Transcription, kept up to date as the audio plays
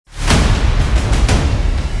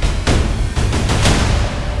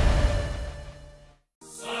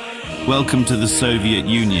Welcome to the Soviet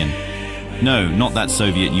Union. No, not that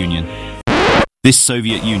Soviet Union. This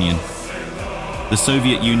Soviet Union. The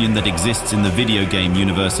Soviet Union that exists in the video game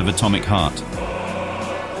universe of Atomic Heart.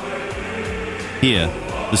 Here,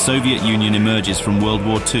 the Soviet Union emerges from World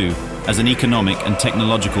War II as an economic and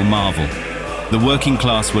technological marvel. The working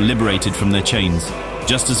class were liberated from their chains,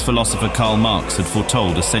 just as philosopher Karl Marx had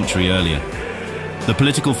foretold a century earlier. The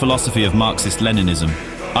political philosophy of Marxist-Leninism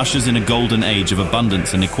ushers in a golden age of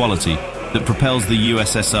abundance and equality that propels the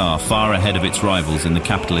USSR far ahead of its rivals in the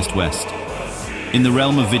capitalist West. In the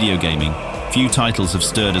realm of video gaming, few titles have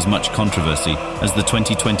stirred as much controversy as the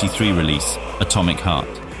 2023 release, Atomic Heart.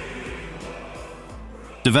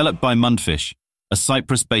 Developed by Mundfish, a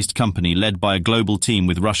Cyprus-based company led by a global team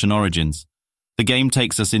with Russian origins, the game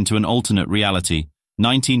takes us into an alternate reality,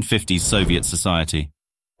 1950s Soviet society.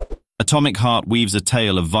 Atomic Heart weaves a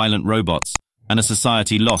tale of violent robots and a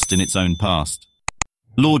society lost in its own past.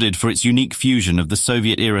 Lauded for its unique fusion of the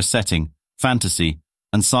Soviet-era setting, fantasy,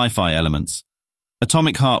 and sci-fi elements,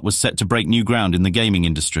 Atomic Heart was set to break new ground in the gaming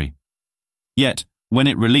industry. Yet, when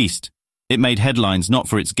it released, it made headlines not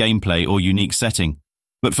for its gameplay or unique setting,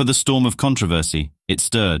 but for the storm of controversy it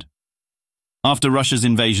stirred. After Russia's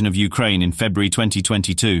invasion of Ukraine in February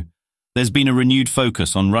 2022, there's been a renewed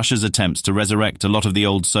focus on Russia's attempts to resurrect a lot of the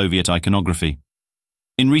old Soviet iconography.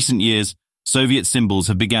 In recent years, Soviet symbols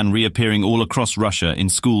have begun reappearing all across Russia in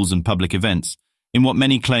schools and public events, in what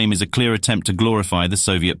many claim is a clear attempt to glorify the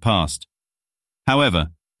Soviet past. However,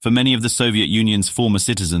 for many of the Soviet Union's former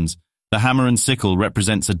citizens, the hammer and sickle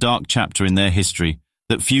represents a dark chapter in their history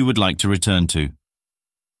that few would like to return to.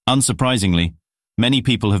 Unsurprisingly, many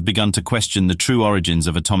people have begun to question the true origins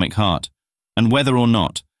of Atomic Heart, and whether or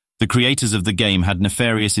not the creators of the game had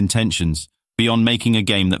nefarious intentions beyond making a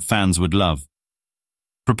game that fans would love.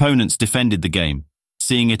 Proponents defended the game,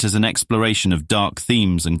 seeing it as an exploration of dark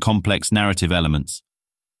themes and complex narrative elements.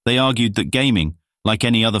 They argued that gaming, like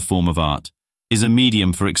any other form of art, is a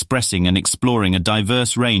medium for expressing and exploring a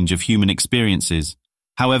diverse range of human experiences,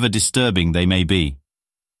 however disturbing they may be.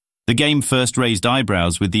 The game first raised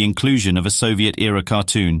eyebrows with the inclusion of a Soviet-era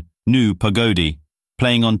cartoon, Nu Pogodi,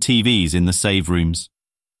 playing on TVs in the save rooms.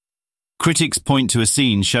 Critics point to a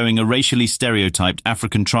scene showing a racially stereotyped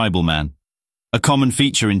African tribal man, a common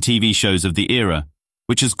feature in TV shows of the era,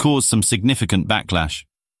 which has caused some significant backlash.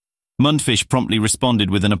 Mundfish promptly responded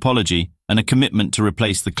with an apology and a commitment to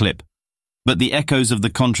replace the clip, but the echoes of the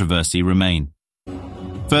controversy remain.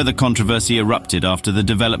 Further controversy erupted after the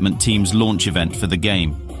development team's launch event for the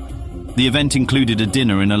game. The event included a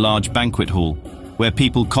dinner in a large banquet hall, where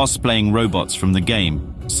people cosplaying robots from the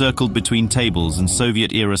game, circled between tables and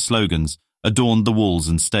Soviet-era slogans, adorned the walls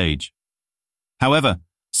and stage. However,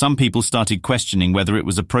 some people started questioning whether it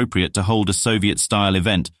was appropriate to hold a Soviet-style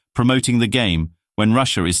event promoting the game when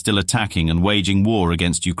Russia is still attacking and waging war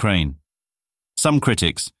against Ukraine. Some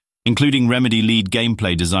critics, including Remedy lead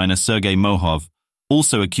gameplay designer Sergei Mohov,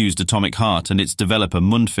 also accused Atomic Heart and its developer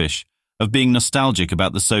Mundfish of being nostalgic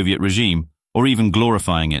about the Soviet regime or even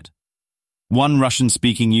glorifying it. One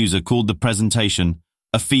Russian-speaking user called the presentation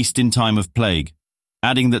a feast in time of plague,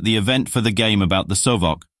 adding that the event for the game about the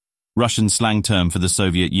Sovok, Russian slang term for the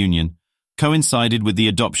Soviet Union, coincided with the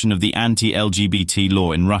adoption of the anti-LGBT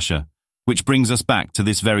law in Russia, which brings us back to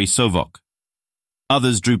this very Sovok.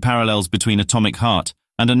 Others drew parallels between Atomic Heart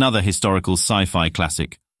and another historical sci-fi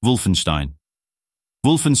classic, Wolfenstein.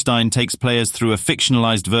 Wolfenstein takes players through a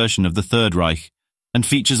fictionalized version of the Third Reich and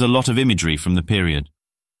features a lot of imagery from the period.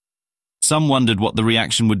 Some wondered what the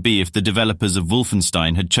reaction would be if the developers of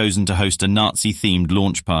Wolfenstein had chosen to host a Nazi-themed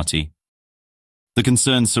launch party. The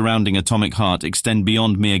concerns surrounding Atomic Heart extend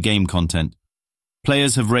beyond mere game content.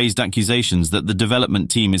 Players have raised accusations that the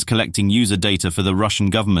development team is collecting user data for the Russian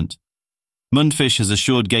government. Mundfish has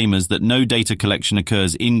assured gamers that no data collection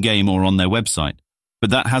occurs in-game or on their website, but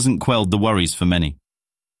that hasn't quelled the worries for many.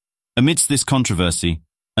 Amidst this controversy,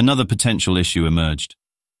 another potential issue emerged: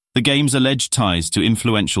 the game's alleged ties to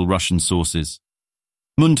influential Russian sources.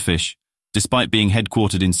 Mundfish, despite being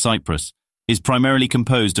headquartered in Cyprus, is primarily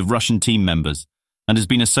composed of Russian team members and has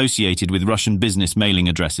been associated with Russian business mailing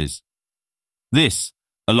addresses. This,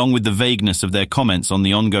 along with the vagueness of their comments on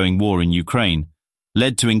the ongoing war in Ukraine,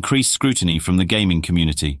 led to increased scrutiny from the gaming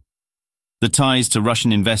community. The ties to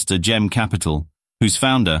Russian investor Gem Capital, whose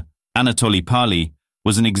founder, Anatoly Pali,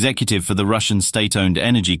 was an executive for the Russian state-owned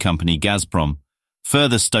energy company Gazprom,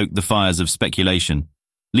 further stoked the fires of speculation,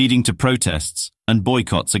 leading to protests and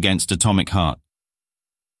boycotts against Atomic Heart.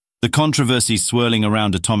 The controversies swirling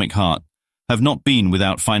around Atomic Heart have not been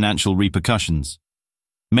without financial repercussions.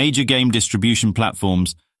 Major game distribution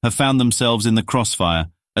platforms have found themselves in the crossfire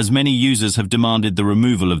as many users have demanded the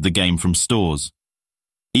removal of the game from stores.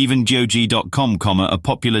 Even GOG.com, a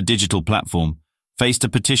popular digital platform, faced a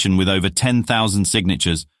petition with over 10,000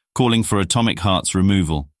 signatures calling for Atomic Heart's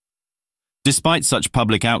removal. Despite such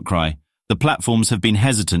public outcry, the platforms have been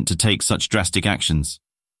hesitant to take such drastic actions.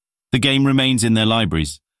 The game remains in their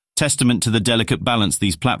libraries, testament to the delicate balance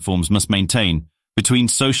these platforms must maintain between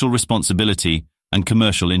social responsibility and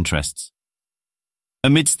commercial interests.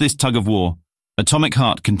 Amidst this tug-of-war, Atomic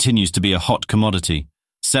Heart continues to be a hot commodity,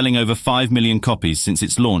 selling over 5 million copies since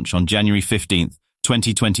its launch on January 15,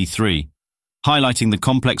 2023, highlighting the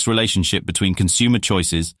complex relationship between consumer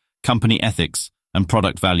choices, company ethics, and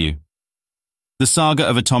product value. The saga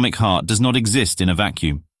of Atomic Heart does not exist in a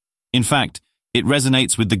vacuum. In fact, it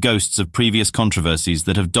resonates with the ghosts of previous controversies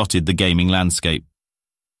that have dotted the gaming landscape.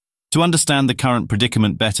 To understand the current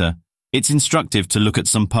predicament better, it's instructive to look at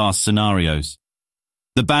some past scenarios.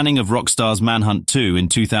 The banning of Rockstar's Manhunt 2 in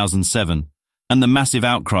 2007 and the massive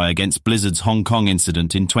outcry against Blizzard's Hong Kong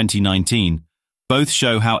incident in 2019 both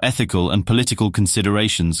show how ethical and political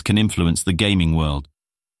considerations can influence the gaming world.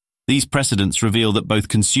 These precedents reveal that both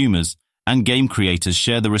consumers and game creators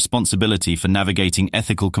share the responsibility for navigating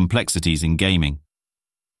ethical complexities in gaming.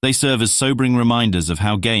 They serve as sobering reminders of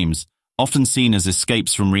how games, often seen as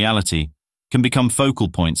escapes from reality, can become focal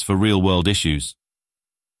points for real-world issues.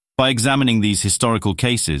 By examining these historical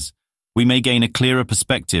cases, we may gain a clearer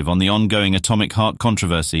perspective on the ongoing Atomic Heart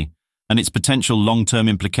controversy and its potential long-term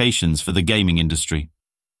implications for the gaming industry.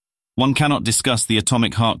 One cannot discuss the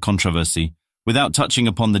Atomic Heart controversy without touching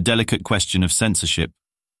upon the delicate question of censorship.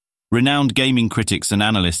 Renowned gaming critics and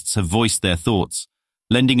analysts have voiced their thoughts,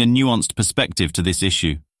 lending a nuanced perspective to this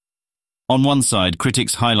issue. On one side,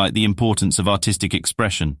 critics highlight the importance of artistic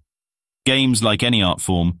expression. Games, like any art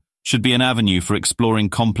form, should be an avenue for exploring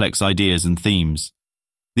complex ideas and themes.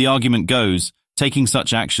 The argument goes, taking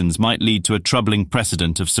such actions might lead to a troubling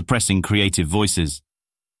precedent of suppressing creative voices.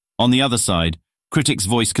 On the other side, critics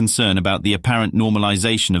voice concern about the apparent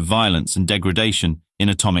normalization of violence and degradation in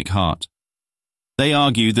Atomic Heart. They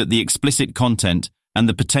argue that the explicit content and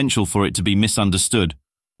the potential for it to be misunderstood,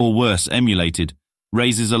 or worse, emulated,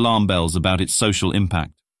 raises alarm bells about its social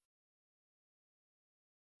impact.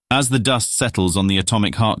 As the dust settles on the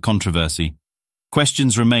Atomic Heart controversy,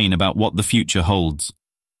 questions remain about what the future holds.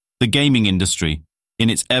 The gaming industry,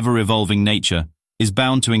 in its ever-evolving nature, is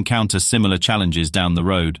bound to encounter similar challenges down the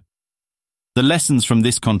road. The lessons from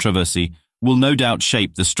this controversy will no doubt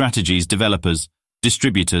shape the strategies developers,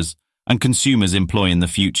 distributors, and consumers employ in the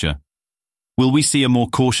future. Will we see a more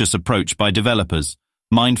cautious approach by developers,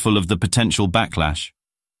 mindful of the potential backlash?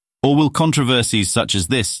 Or will controversies such as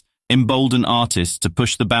this embolden artists to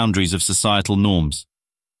push the boundaries of societal norms?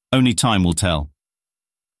 Only time will tell.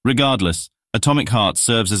 Regardless, Atomic Heart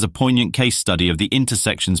serves as a poignant case study of the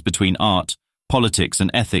intersections between art, politics,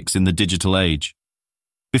 and ethics in the digital age.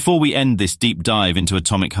 Before we end this deep dive into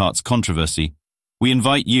Atomic Heart's controversy, we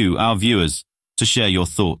invite you, our viewers, to share your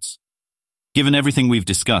thoughts. Given everything we've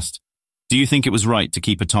discussed, do you think it was right to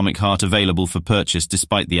keep Atomic Heart available for purchase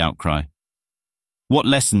despite the outcry? What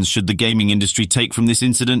lessons should the gaming industry take from this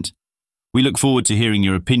incident? We look forward to hearing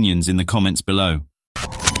your opinions in the comments below.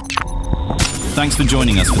 Thanks for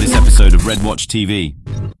joining us for this episode of Red Watch TV.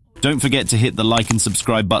 Don't forget to hit the like and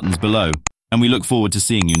subscribe buttons below, and we look forward to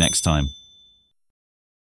seeing you next time.